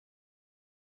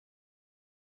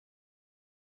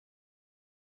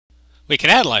We can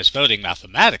analyze voting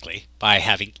mathematically by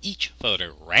having each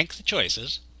voter rank the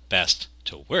choices, best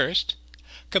to worst,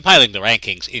 compiling the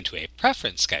rankings into a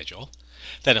preference schedule,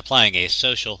 then applying a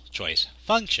social choice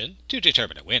function to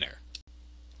determine a winner.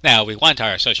 Now, we want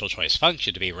our social choice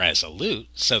function to be resolute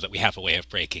so that we have a way of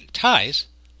breaking ties,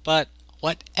 but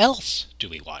what else do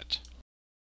we want?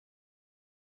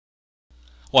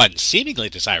 One seemingly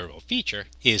desirable feature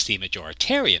is the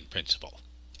majoritarian principle.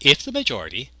 If the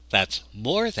majority, that's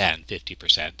more than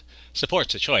 50%,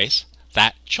 supports a choice,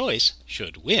 that choice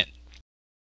should win.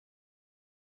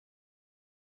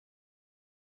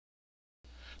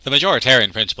 The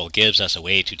majoritarian principle gives us a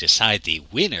way to decide the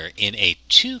winner in a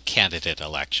two-candidate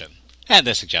election, and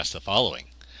this suggests the following.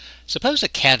 Suppose a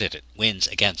candidate wins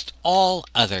against all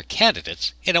other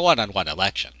candidates in a one-on-one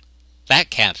election. That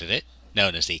candidate,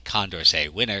 known as the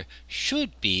Condorcet winner,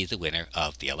 should be the winner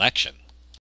of the election.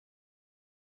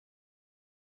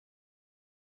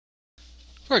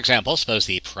 For example, suppose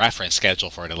the preference schedule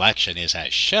for an election is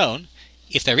as shown.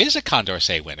 If there is a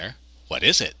Condorcet winner, what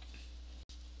is it?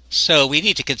 So we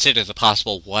need to consider the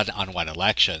possible one-on-one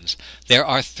elections. There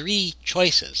are three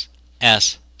choices,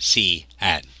 S, C,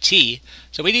 and T.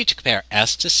 So we need to compare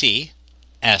S to C,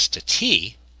 S to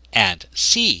T, and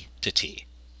C to T.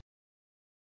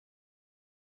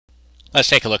 Let's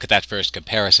take a look at that first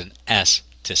comparison, S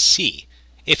to C.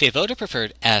 If a voter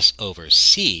preferred S over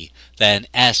C, then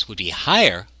S would be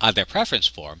higher on their preference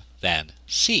form than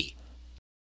C.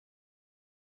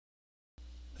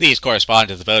 These correspond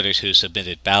to the voters who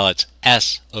submitted ballots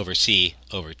S over C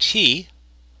over T,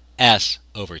 S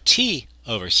over T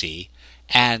over C,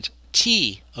 and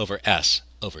T over S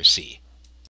over C.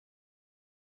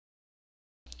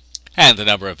 And the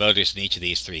number of voters in each of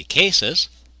these three cases.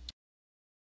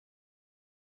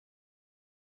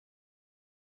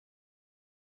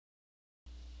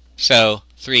 So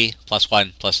 3 plus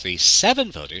 1 plus 3,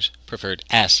 7 voters preferred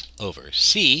S over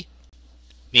C.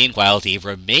 Meanwhile, the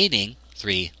remaining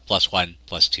 3 plus 1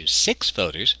 plus 2, 6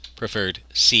 voters preferred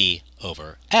C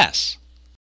over S.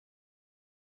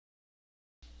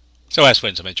 So S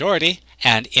wins a majority,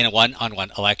 and in a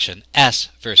one-on-one election, S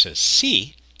versus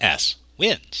C, S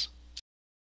wins.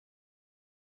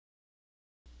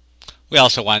 We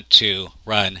also want to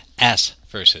run S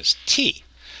versus T.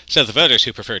 So the voters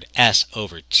who preferred S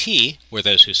over T were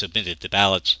those who submitted the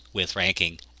ballots with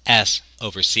ranking S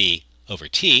over C over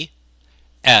T,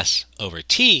 S over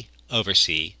T over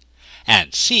C,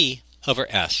 and C over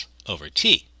S over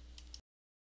T.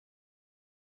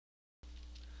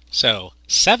 So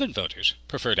 7 voters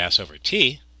preferred S over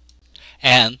T,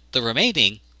 and the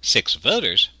remaining 6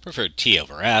 voters preferred T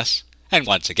over S, and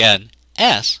once again,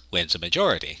 S wins a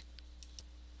majority.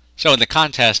 So in the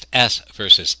contest S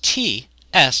versus T,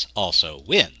 S also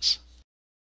wins.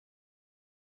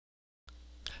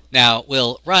 Now,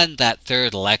 we'll run that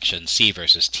third election, C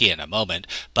versus T, in a moment,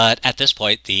 but at this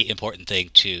point, the important thing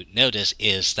to notice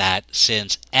is that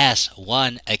since S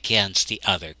won against the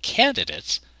other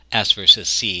candidates, S versus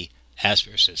C, S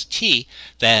versus T,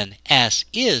 then S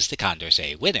is the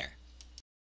Condorcet winner.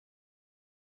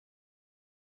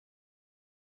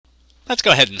 Let's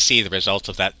go ahead and see the results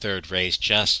of that third race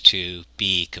just to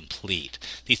be complete.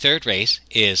 The third race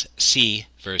is C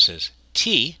versus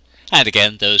T, and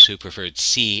again, those who preferred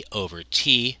C over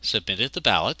T submitted the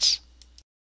ballots.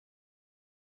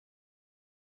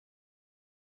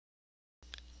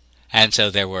 And so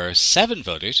there were 7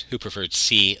 voters who preferred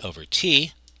C over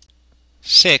T,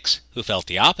 6 who felt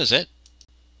the opposite,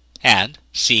 and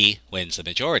C wins the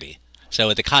majority. So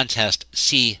in the contest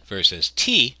C versus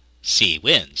T, C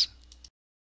wins.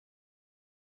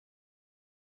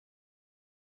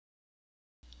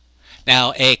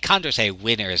 Now, a Condorcet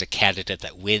winner is a candidate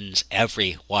that wins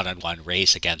every one-on-one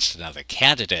race against another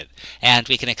candidate, and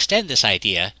we can extend this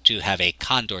idea to have a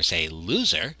Condorcet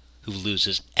loser who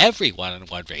loses every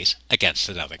one-on-one race against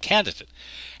another candidate.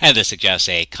 And this suggests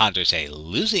a Condorcet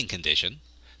losing condition.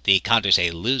 The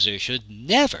Condorcet loser should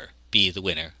never be the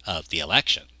winner of the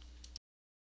election.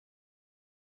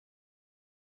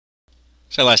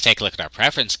 So let's take a look at our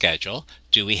preference schedule.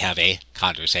 Do we have a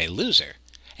Condorcet loser?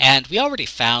 And we already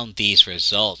found these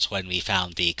results when we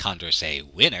found the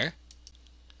Condorcet winner.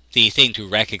 The thing to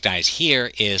recognize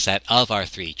here is that of our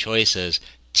 3 choices,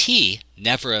 T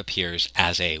never appears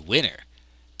as a winner.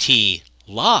 T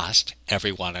lost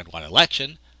every one-on-one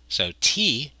election, so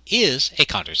T is a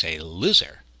Condorcet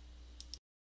loser.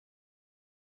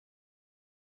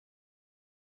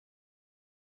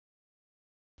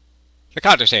 The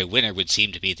Condorcet winner would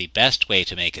seem to be the best way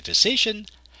to make a decision,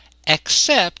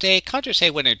 except a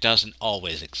Condorcet winner doesn't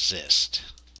always exist.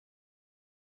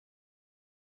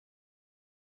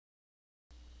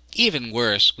 even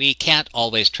worse, we can't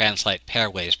always translate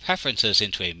pairwise preferences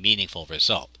into a meaningful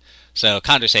result. So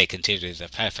Condorcet considered the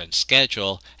preference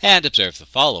schedule and observed the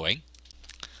following.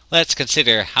 Let's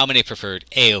consider how many preferred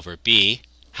A over B,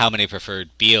 how many preferred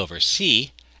B over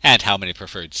C, and how many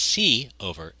preferred C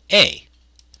over A.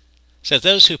 So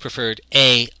those who preferred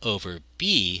A over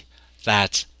B,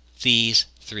 that's these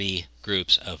three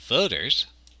groups of voters,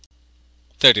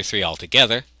 33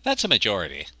 altogether, that's a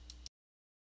majority.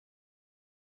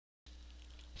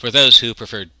 For those who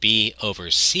preferred B over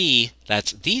C,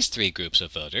 that's these three groups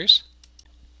of voters.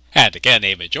 And again,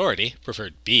 a majority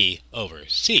preferred B over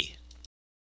C.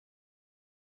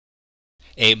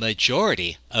 A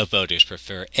majority of voters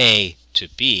prefer A to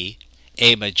B.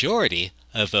 A majority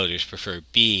of voters prefer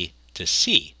B to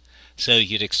C. So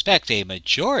you'd expect a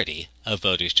majority of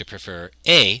voters to prefer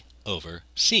A over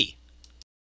C.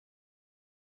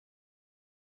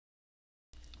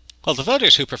 Well, the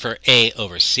voters who prefer A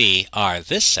over C are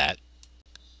this set,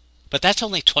 but that's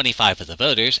only 25 of the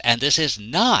voters, and this is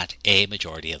not a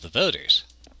majority of the voters.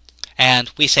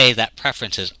 And we say that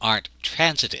preferences aren't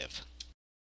transitive.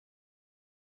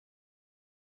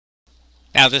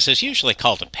 Now, this is usually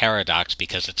called a paradox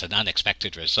because it's an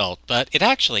unexpected result, but it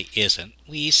actually isn't.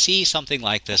 We see something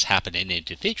like this happen in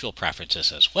individual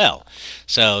preferences as well.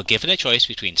 So, given a choice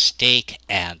between steak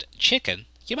and chicken,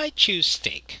 you might choose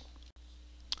steak.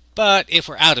 But if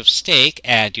we're out of steak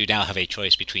and you now have a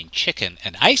choice between chicken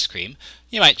and ice cream,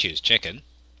 you might choose chicken.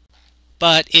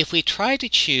 But if we try to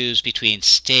choose between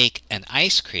steak and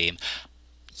ice cream,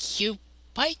 you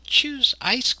might choose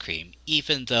ice cream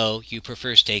even though you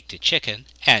prefer steak to chicken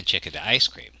and chicken to ice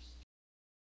cream.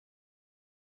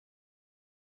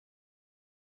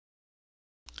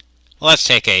 Well, let's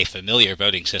take a familiar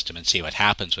voting system and see what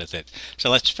happens with it. So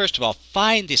let's first of all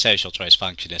find the social choice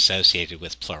function associated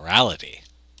with plurality.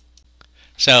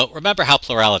 So remember how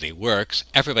plurality works.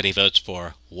 Everybody votes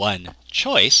for one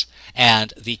choice,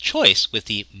 and the choice with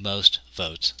the most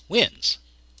votes wins.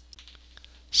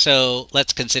 So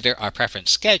let's consider our preference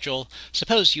schedule.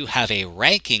 Suppose you have a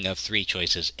ranking of three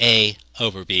choices A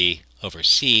over B over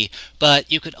C, but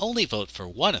you could only vote for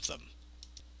one of them.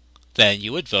 Then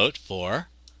you would vote for...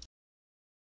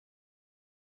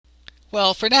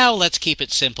 Well, for now, let's keep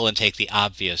it simple and take the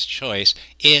obvious choice.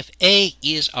 If A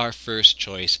is our first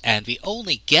choice and we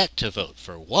only get to vote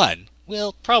for one,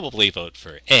 we'll probably vote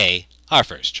for A, our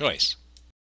first choice.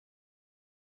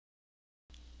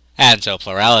 And so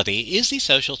plurality is the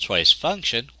social choice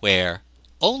function where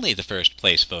only the first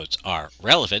place votes are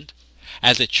relevant,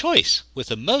 and the choice with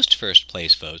the most first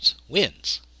place votes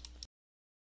wins.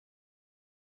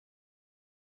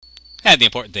 And the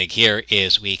important thing here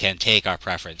is we can take our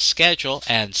preference schedule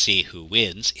and see who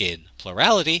wins in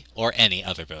plurality or any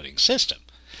other voting system.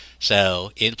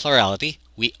 So in plurality,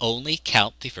 we only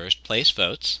count the first place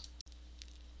votes.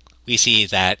 We see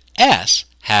that S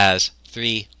has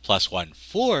 3 plus 1,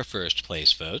 4 first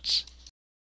place votes.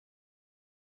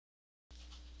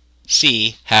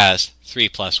 C has 3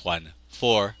 plus 1,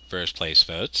 4 first place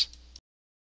votes.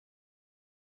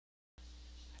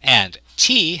 And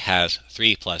T has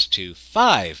 3 plus 2,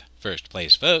 5 first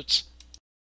place votes.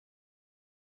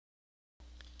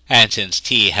 And since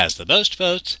T has the most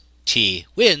votes, T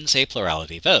wins a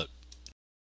plurality vote.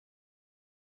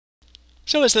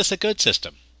 So is this a good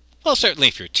system? Well, certainly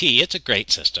for T, it's a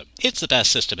great system. It's the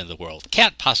best system in the world.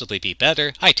 Can't possibly be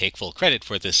better. I take full credit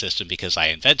for this system because I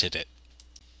invented it.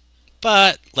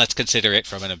 But let's consider it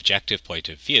from an objective point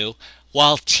of view.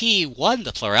 While T won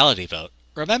the plurality vote,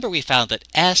 remember we found that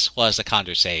S was the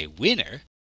Condorcet winner,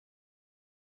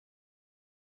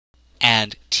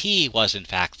 and T was in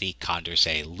fact the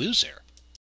Condorcet loser.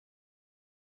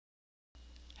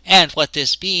 And what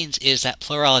this means is that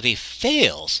plurality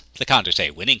fails the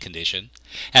Condorcet winning condition,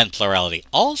 and plurality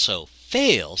also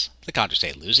fails the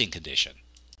Condorcet losing condition.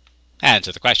 And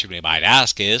so the question we might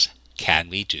ask is, can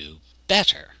we do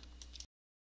better?